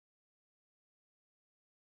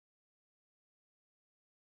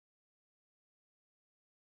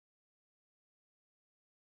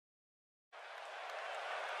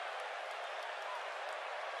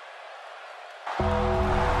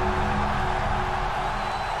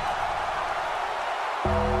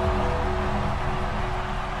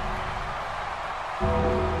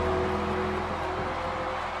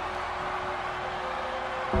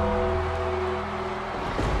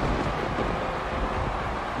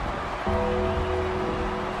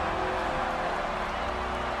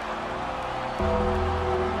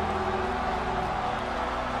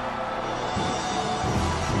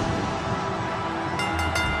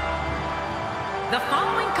The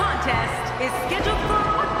following contest is scheduled for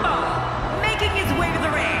one fall, making his way to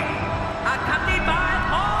the ring, accompanied by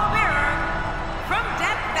Paul Bearer from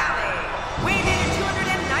Death Valley, weighing in at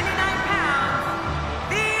 299 pounds,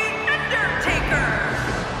 The Undertaker.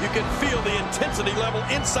 You can feel the intensity level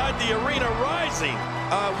inside the arena rising.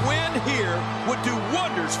 A win here would do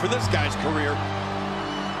wonders for this guy's career.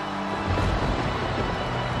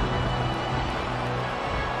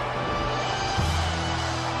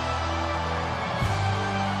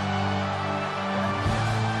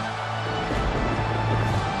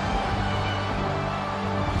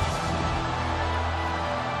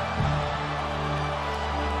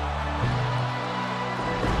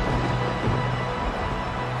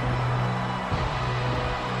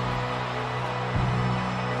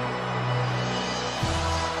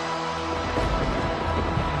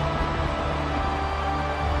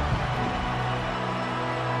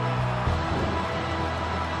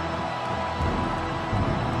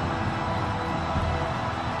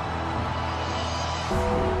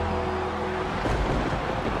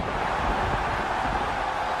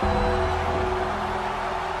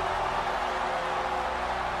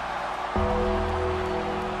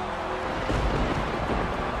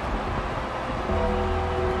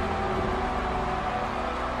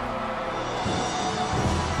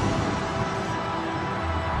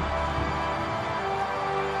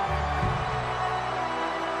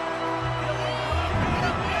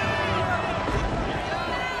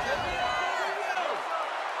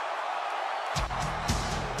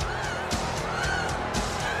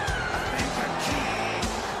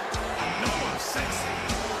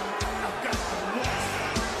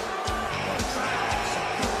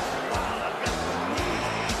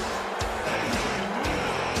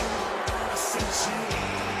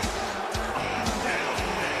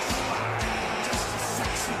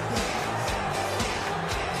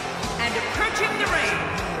 And approaching the ring,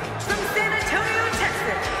 from San Antonio,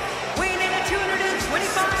 Texas, weighing in at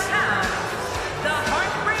 225 pounds, the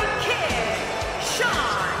Heartbreak Kid,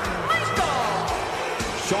 Shawn Michaels.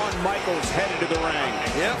 Shawn Michaels headed to the ring.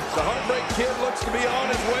 Yep, the Heartbreak Kid looks to be on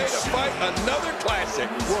his way to fight another classic.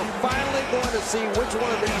 We're finally going to see which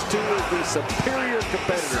one of these two is the superior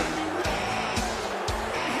competitor.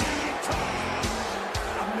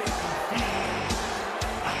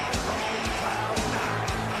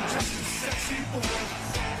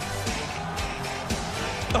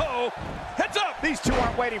 Uh-oh, heads up! These two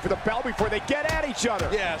aren't waiting for the bell before they get at each other.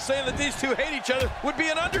 Yeah, saying that these two hate each other would be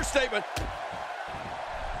an understatement.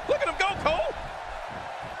 Look at him go, Cole!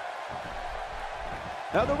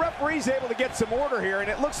 Now the referee's able to get some order here, and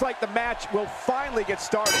it looks like the match will finally get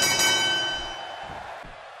started.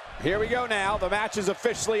 Here we go now. The match is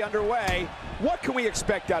officially underway. What can we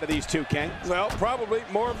expect out of these two, King? Well, probably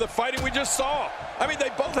more of the fighting we just saw. I mean, they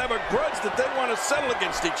both have a grudge that they want to settle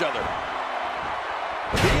against each other.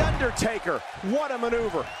 The Undertaker, what a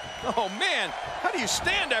maneuver. Oh, man, how do you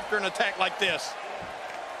stand after an attack like this?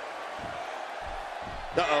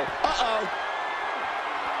 Uh-oh, uh-oh.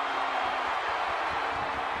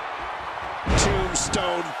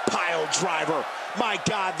 Tombstone pile driver. My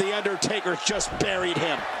God, The Undertaker just buried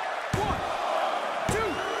him. 1, 2, 3.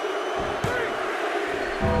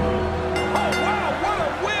 Oh, wow, what a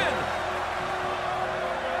win!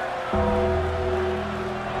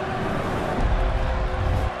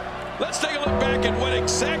 Let's take a look back at what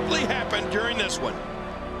exactly happened during this one.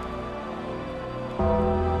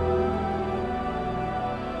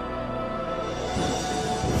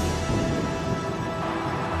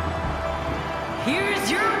 Here's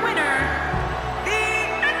your winner, The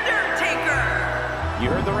Undertaker. You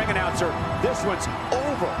heard the ring announcer. This one's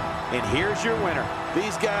over. And here's your winner.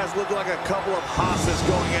 These guys look like a couple of hosses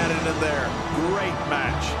going at it in there. Great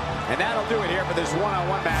match. And that'll do it here for this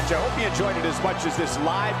one-on-one match. I hope you enjoyed it as much as this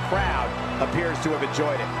live crowd appears to have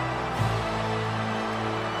enjoyed it.